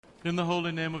In the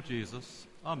holy name of Jesus,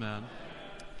 amen.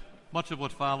 Much of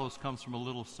what follows comes from a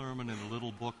little sermon in a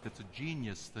little book that's a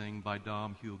genius thing by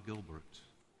Dom Hugh Gilbert.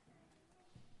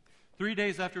 3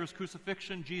 days after his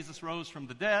crucifixion, Jesus rose from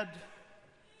the dead.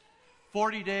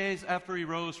 40 days after he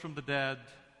rose from the dead,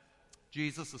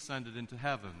 Jesus ascended into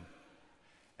heaven.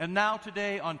 And now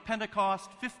today on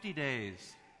Pentecost, 50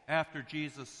 days after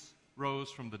Jesus rose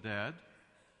from the dead,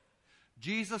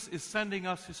 Jesus is sending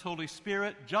us his Holy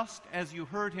Spirit just as you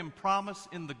heard him promise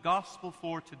in the gospel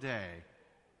for today.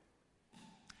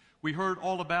 We heard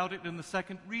all about it in the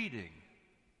second reading.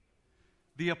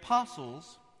 The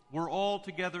apostles were all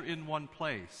together in one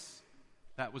place,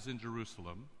 that was in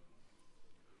Jerusalem,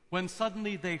 when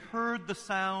suddenly they heard the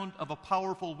sound of a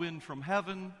powerful wind from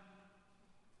heaven,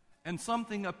 and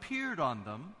something appeared on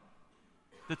them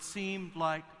that seemed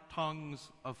like tongues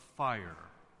of fire.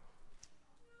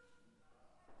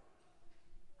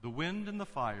 The wind and the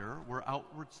fire were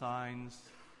outward signs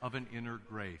of an inner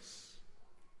grace.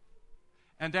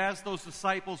 And as those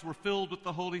disciples were filled with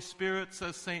the Holy Spirit,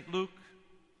 says St. Luke,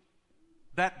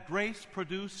 that grace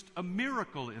produced a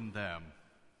miracle in them.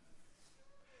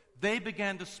 They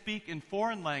began to speak in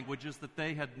foreign languages that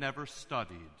they had never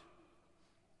studied.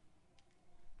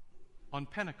 On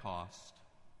Pentecost,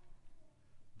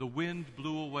 the wind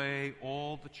blew away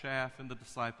all the chaff in the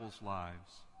disciples'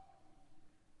 lives.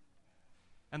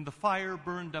 And the fire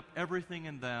burned up everything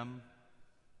in them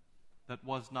that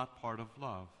was not part of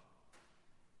love.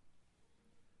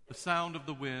 The sound of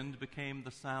the wind became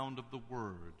the sound of the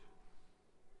word,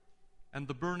 and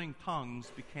the burning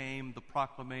tongues became the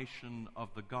proclamation of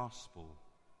the gospel.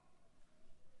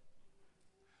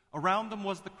 Around them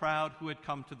was the crowd who had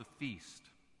come to the feast.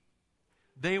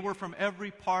 They were from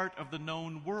every part of the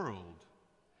known world.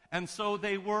 And so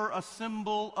they were a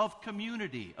symbol of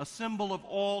community, a symbol of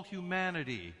all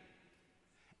humanity.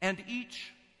 And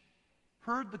each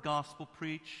heard the gospel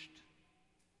preached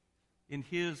in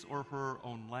his or her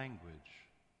own language.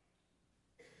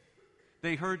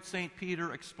 They heard St.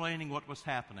 Peter explaining what was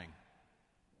happening,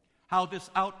 how this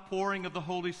outpouring of the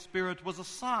Holy Spirit was a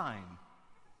sign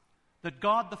that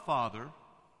God the Father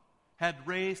had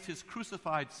raised his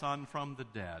crucified Son from the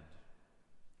dead,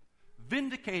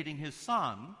 vindicating his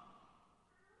Son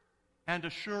and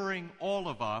assuring all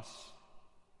of us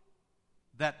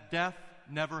that death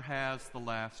never has the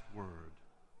last word.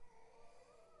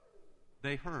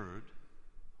 They heard,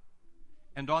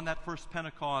 and on that first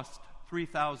Pentecost,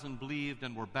 3,000 believed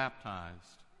and were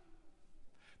baptized.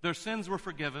 Their sins were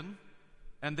forgiven,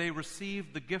 and they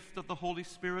received the gift of the Holy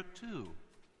Spirit too.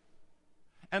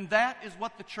 And that is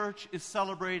what the church is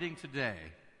celebrating today,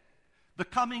 the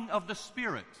coming of the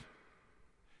Spirit,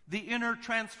 the inner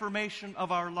transformation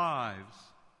of our lives,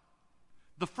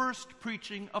 the first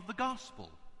preaching of the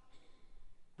gospel,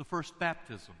 the first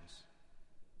baptisms,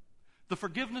 the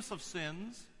forgiveness of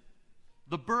sins,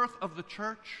 the birth of the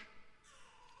church,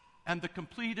 and the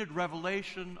completed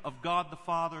revelation of God the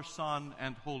Father, Son,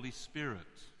 and Holy Spirit.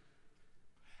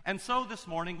 And so this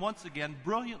morning, once again,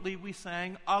 brilliantly we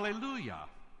sang Alleluia.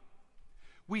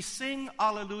 We sing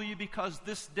Alleluia because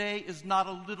this day is not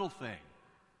a little thing.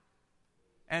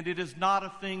 And it is not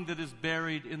a thing that is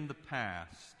buried in the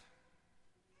past.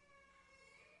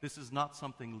 This is not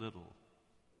something little.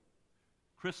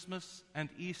 Christmas and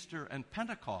Easter and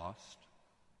Pentecost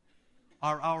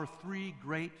are our three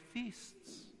great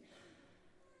feasts.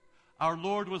 Our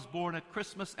Lord was born at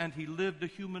Christmas and he lived a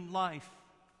human life.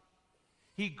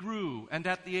 He grew, and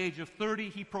at the age of 30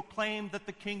 he proclaimed that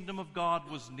the kingdom of God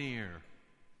was near.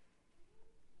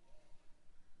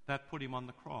 That put him on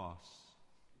the cross.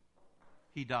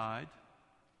 He died,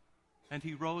 and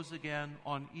he rose again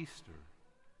on Easter.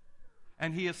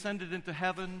 And he ascended into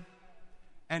heaven,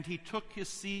 and he took his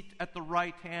seat at the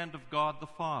right hand of God the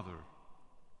Father.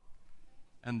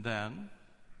 And then,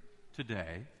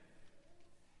 today,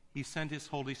 he sent his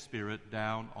Holy Spirit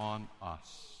down on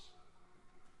us.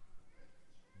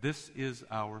 This is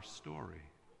our story.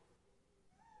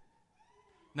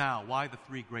 Now, why the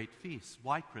three great feasts?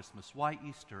 Why Christmas? Why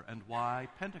Easter? And why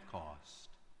Pentecost?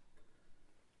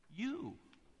 You.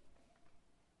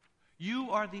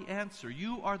 You are the answer.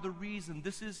 You are the reason.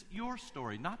 This is your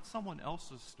story, not someone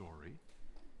else's story.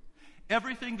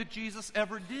 Everything that Jesus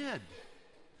ever did,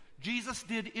 Jesus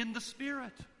did in the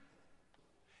Spirit.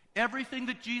 Everything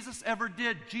that Jesus ever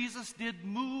did, Jesus did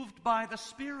moved by the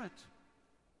Spirit.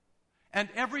 And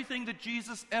everything that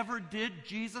Jesus ever did,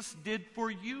 Jesus did for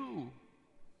you.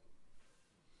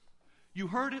 You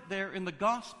heard it there in the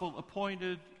gospel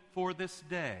appointed for this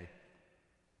day.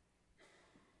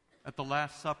 At the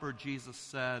Last Supper, Jesus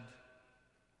said,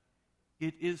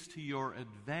 "It is to your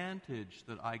advantage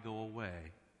that I go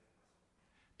away.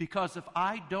 Because if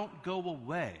I don't go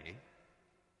away,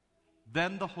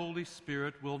 then the Holy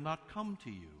Spirit will not come to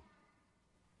you.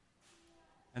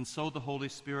 And so the Holy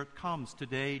Spirit comes.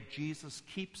 Today, Jesus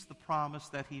keeps the promise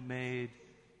that he made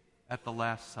at the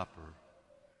Last Supper.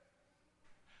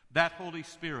 That Holy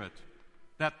Spirit,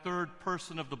 that third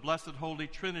person of the Blessed Holy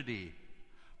Trinity,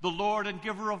 the Lord and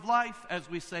giver of life, as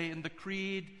we say in the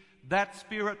Creed, that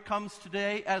Spirit comes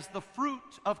today as the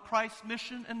fruit of Christ's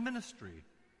mission and ministry.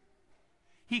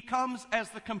 He comes as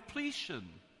the completion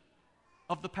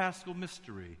of the Paschal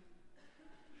mystery.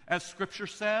 As Scripture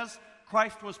says,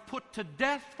 Christ was put to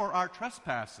death for our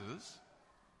trespasses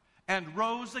and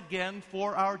rose again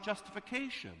for our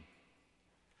justification.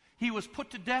 He was put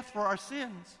to death for our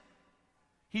sins.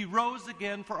 He rose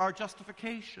again for our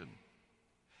justification.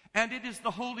 And it is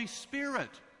the Holy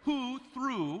Spirit who,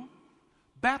 through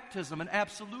baptism and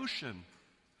absolution,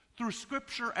 through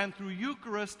Scripture and through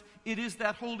Eucharist, it is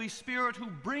that Holy Spirit who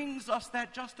brings us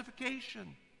that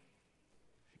justification.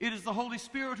 It is the Holy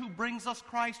Spirit who brings us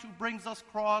Christ, who brings us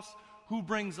cross, who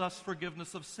brings us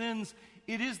forgiveness of sins.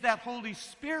 It is that Holy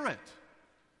Spirit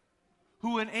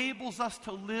who enables us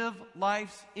to live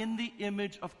lives in the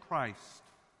image of Christ.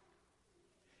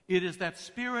 It is that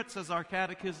Spirit, says our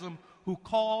Catechism, who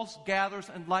calls, gathers,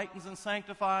 enlightens, and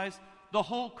sanctifies the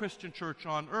whole Christian church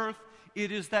on earth.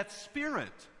 It is that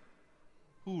Spirit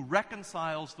who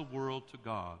reconciles the world to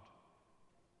God.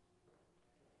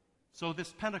 So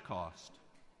this Pentecost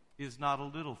is not a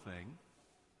little thing.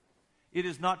 It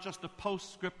is not just a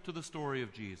postscript to the story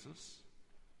of Jesus.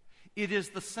 It is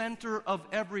the center of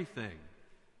everything.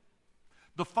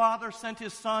 The Father sent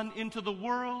his Son into the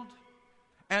world,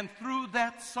 and through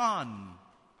that Son,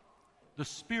 the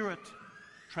Spirit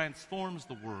transforms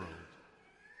the world.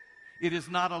 It is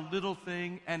not a little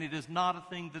thing, and it is not a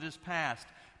thing that is past.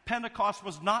 Pentecost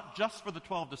was not just for the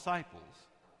 12 disciples,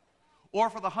 or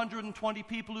for the 120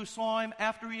 people who saw him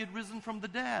after he had risen from the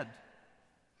dead.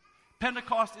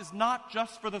 Pentecost is not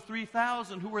just for the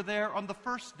 3,000 who were there on the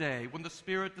first day when the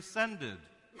Spirit descended.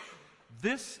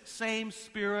 This same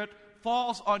Spirit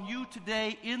falls on you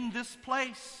today in this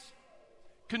place,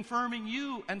 confirming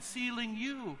you and sealing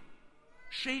you,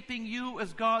 shaping you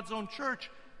as God's own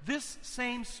church. This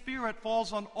same Spirit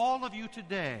falls on all of you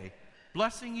today,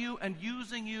 blessing you and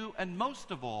using you, and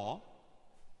most of all,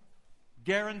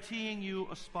 guaranteeing you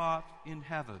a spot in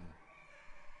heaven.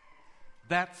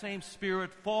 That same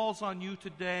Spirit falls on you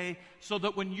today so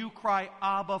that when you cry,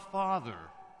 Abba, Father,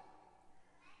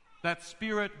 that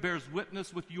Spirit bears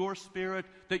witness with your spirit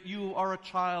that you are a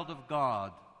child of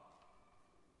God.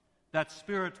 That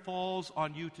Spirit falls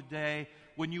on you today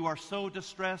when you are so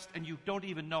distressed and you don't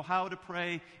even know how to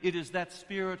pray. It is that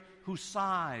Spirit who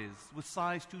sighs with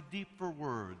sighs too deep for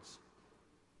words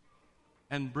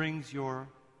and brings your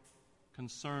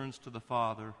concerns to the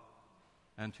Father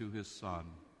and to his Son.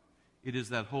 It is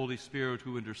that Holy Spirit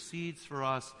who intercedes for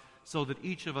us so that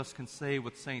each of us can say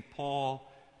with St.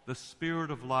 Paul, the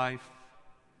Spirit of life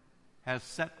has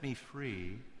set me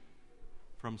free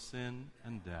from sin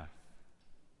and death.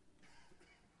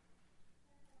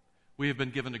 We have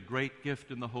been given a great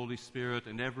gift in the Holy Spirit,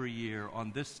 and every year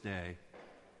on this day,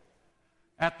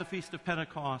 at the Feast of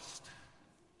Pentecost,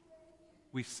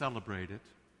 we celebrate it.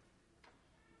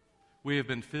 We have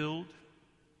been filled,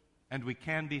 and we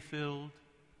can be filled,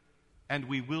 and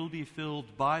we will be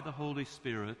filled by the Holy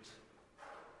Spirit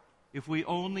if we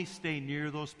only stay near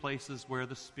those places where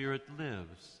the Spirit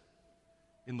lives,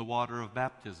 in the water of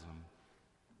baptism,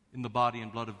 in the body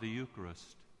and blood of the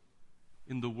Eucharist,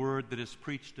 in the word that is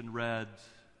preached and read,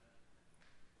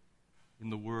 in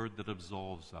the word that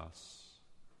absolves us.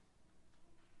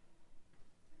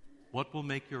 What will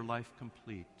make your life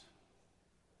complete?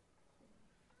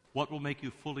 What will make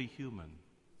you fully human?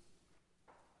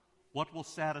 What will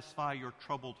satisfy your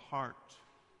troubled heart?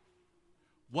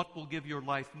 What will give your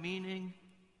life meaning?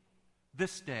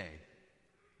 This day,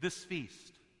 this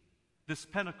feast, this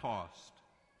Pentecost,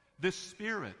 this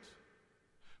Spirit.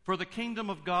 For the kingdom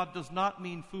of God does not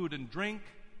mean food and drink,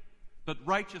 but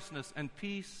righteousness and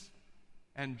peace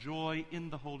and joy in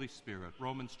the Holy Spirit.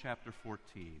 Romans chapter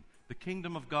 14. The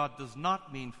kingdom of God does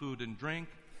not mean food and drink,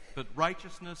 but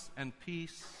righteousness and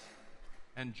peace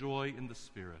and joy in the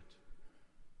Spirit.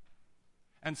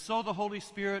 And so the Holy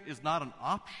Spirit is not an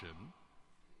option.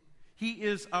 He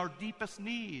is our deepest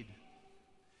need.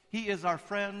 He is our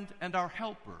friend and our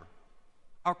helper,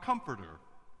 our comforter,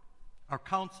 our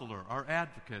counselor, our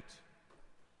advocate.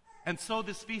 And so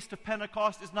this Feast of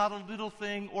Pentecost is not a little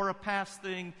thing or a past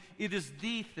thing. It is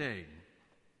the thing.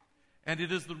 And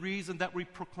it is the reason that we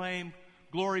proclaim,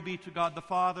 glory be to God the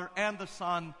Father and the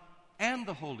Son and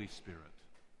the Holy Spirit,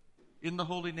 in the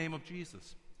holy name of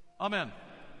Jesus. Amen.